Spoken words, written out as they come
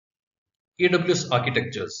AWS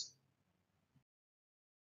architectures.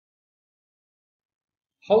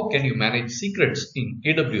 How can you manage secrets in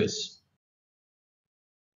AWS?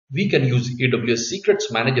 We can use AWS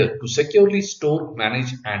Secrets Manager to securely store,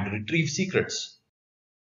 manage, and retrieve secrets.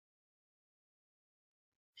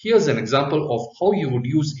 Here's an example of how you would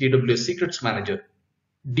use AWS Secrets Manager.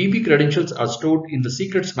 DB credentials are stored in the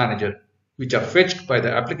Secrets Manager, which are fetched by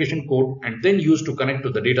the application code and then used to connect to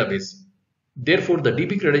the database. Therefore, the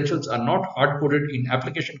DB credentials are not hard-coded in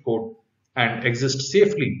application code and exist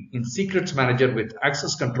safely in Secrets Manager with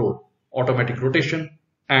access control, automatic rotation,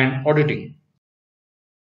 and auditing.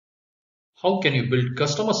 How can you build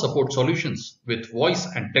customer support solutions with voice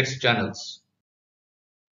and text channels?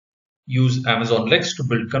 Use Amazon Lex to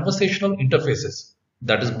build conversational interfaces,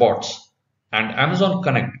 that is bots, and Amazon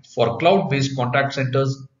Connect for cloud-based contact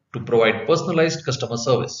centers to provide personalized customer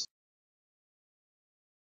service.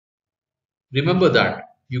 Remember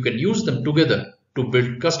that you can use them together to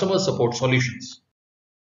build customer support solutions.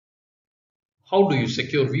 How do you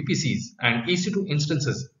secure VPCs and EC2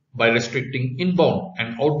 instances by restricting inbound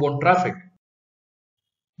and outbound traffic?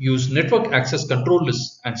 Use network access control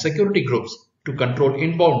lists and security groups to control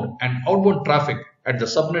inbound and outbound traffic at the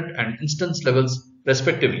subnet and instance levels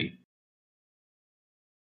respectively.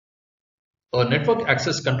 A network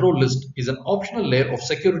access control list is an optional layer of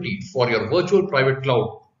security for your virtual private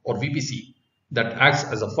cloud or VPC that acts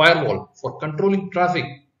as a firewall for controlling traffic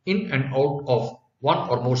in and out of one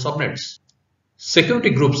or more subnets. Security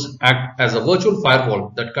groups act as a virtual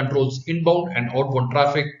firewall that controls inbound and outbound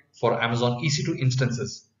traffic for Amazon EC2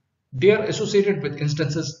 instances. They are associated with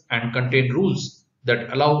instances and contain rules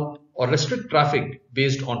that allow or restrict traffic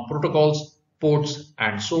based on protocols, ports,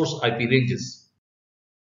 and source IP ranges.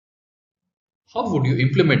 How would you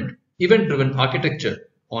implement event-driven architecture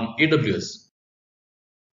on AWS?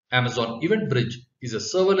 Amazon Event Bridge is a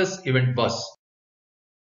serverless event bus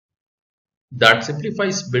that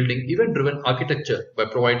simplifies building event-driven architecture by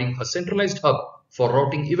providing a centralized hub for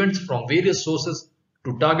routing events from various sources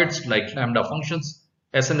to targets like Lambda functions,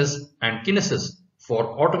 SNS, and Kinesis for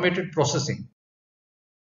automated processing.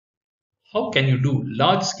 How can you do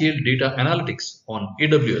large-scale data analytics on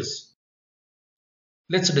AWS?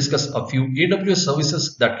 Let's discuss a few AWS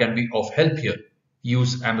services that can be of help here.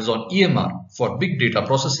 Use Amazon EMR for big data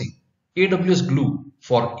processing, AWS Glue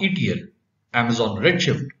for ETL, Amazon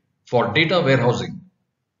Redshift for data warehousing,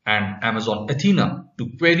 and Amazon Athena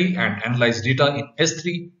to query and analyze data in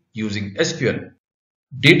S3 using SQL.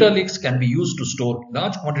 Data lakes can be used to store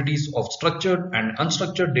large quantities of structured and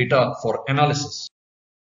unstructured data for analysis.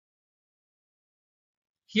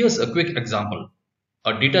 Here's a quick example.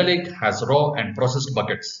 A data lake has raw and processed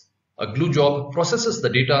buckets. A glue job processes the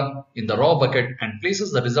data in the raw bucket and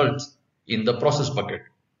places the results in the processed bucket.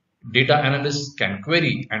 Data analysts can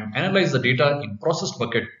query and analyze the data in processed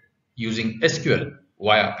bucket using SQL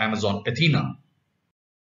via Amazon Athena.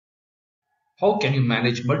 How can you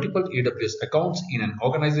manage multiple AWS accounts in an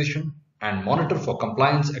organization and monitor for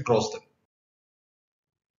compliance across them?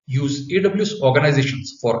 Use AWS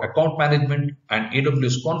Organizations for account management and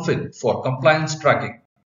AWS Config for compliance tracking.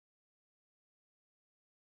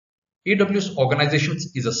 AWS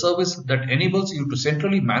Organizations is a service that enables you to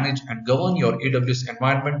centrally manage and govern your AWS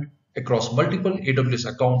environment across multiple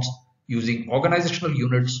AWS accounts using organizational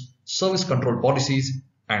units, service control policies,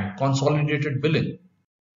 and consolidated billing.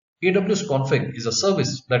 AWS Config is a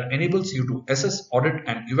service that enables you to assess, audit,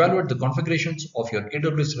 and evaluate the configurations of your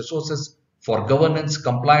AWS resources for governance,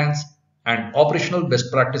 compliance, and operational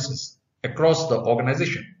best practices across the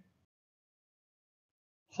organization.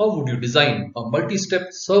 How would you design a multi-step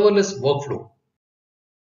serverless workflow?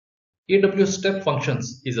 AWS Step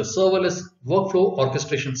Functions is a serverless workflow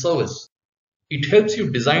orchestration service. It helps you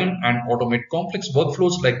design and automate complex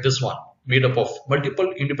workflows like this one, made up of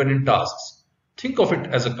multiple independent tasks. Think of it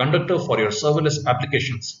as a conductor for your serverless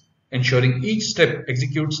applications, ensuring each step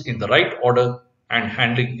executes in the right order and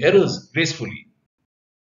handling errors gracefully.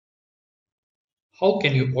 How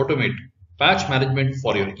can you automate patch management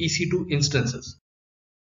for your EC2 instances?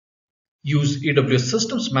 Use AWS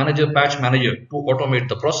Systems Manager Patch Manager to automate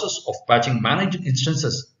the process of patching managed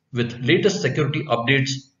instances with latest security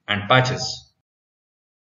updates and patches.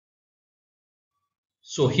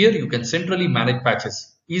 So here you can centrally manage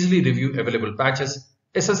patches, easily review available patches,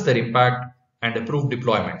 assess their impact, and approve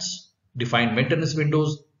deployments. Define maintenance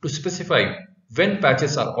windows to specify when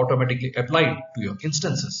patches are automatically applied to your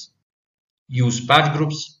instances. Use patch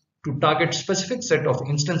groups to target specific set of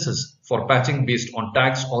instances for patching based on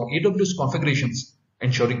tags or AWS configurations,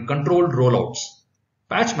 ensuring controlled rollouts.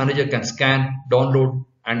 Patch Manager can scan, download,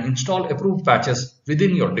 and install approved patches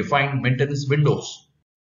within your defined maintenance windows.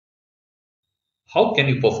 How can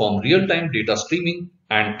you perform real-time data streaming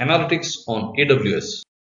and analytics on AWS?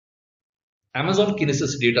 Amazon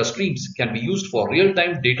Kinesis data streams can be used for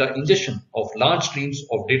real-time data ingestion of large streams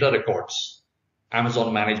of data records.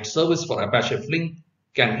 Amazon Managed Service for Apache Flink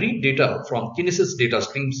can read data from Kinesis data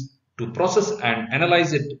streams to process and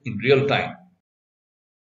analyze it in real time.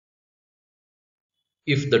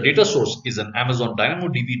 If the data source is an Amazon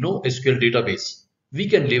DynamoDB NoSQL database, we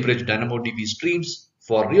can leverage DynamoDB streams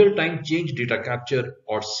for real-time change data capture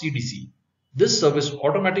or CDC. This service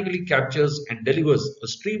automatically captures and delivers a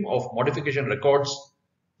stream of modification records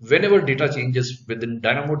whenever data changes within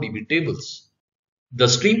DynamoDB tables. The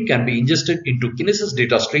stream can be ingested into Kinesis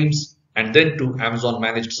data streams and then to Amazon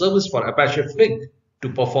Managed Service for Apache Flink to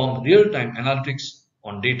perform real-time analytics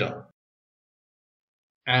on data.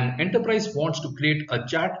 An enterprise wants to create a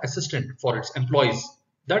chat assistant for its employees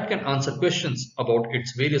that can answer questions about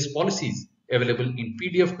its various policies available in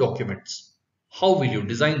PDF documents. How will you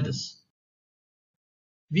design this?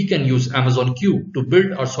 We can use Amazon Q to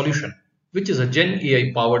build our solution, which is a Gen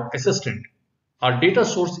AI powered assistant. Our data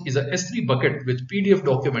source is a S3 bucket with PDF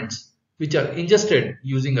documents which are ingested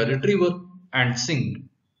using a retriever and synced.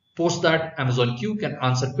 Post that, Amazon Q can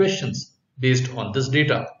answer questions based on this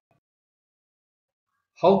data.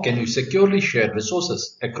 How can you securely share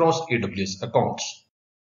resources across AWS accounts?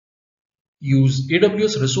 Use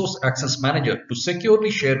AWS Resource Access Manager to securely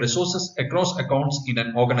share resources across accounts in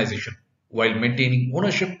an organization while maintaining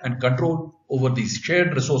ownership and control over these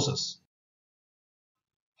shared resources.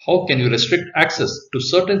 How can you restrict access to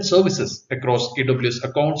certain services across AWS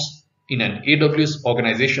accounts in an AWS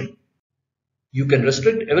organization? You can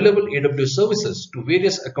restrict available AWS services to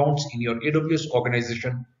various accounts in your AWS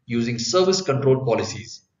organization using service control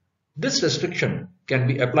policies. This restriction can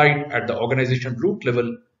be applied at the organization root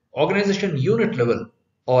level, organization unit level,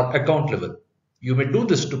 or account level. You may do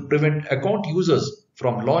this to prevent account users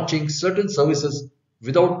from launching certain services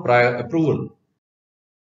without prior approval.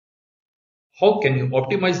 How can you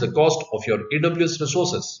optimize the cost of your AWS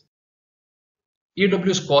resources?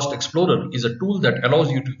 AWS Cost Explorer is a tool that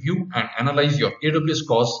allows you to view and analyze your AWS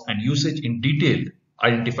costs and usage in detail,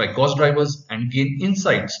 identify cost drivers, and gain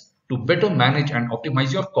insights to better manage and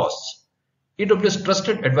optimize your costs. AWS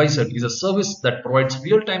Trusted Advisor is a service that provides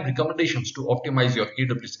real-time recommendations to optimize your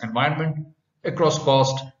AWS environment across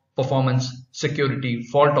cost, performance, security,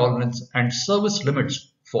 fault tolerance, and service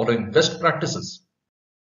limits following best practices.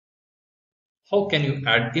 How can you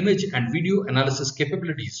add image and video analysis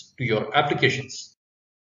capabilities to your applications?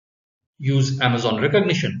 Use Amazon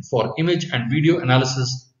Recognition for image and video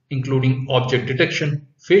analysis, including object detection,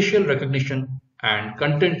 facial recognition, and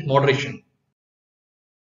content moderation.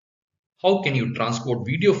 How can you transport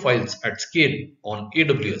video files at scale on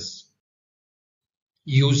AWS?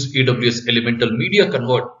 Use AWS Elemental Media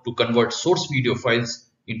Convert to convert source video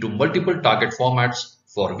files into multiple target formats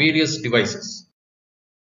for various devices.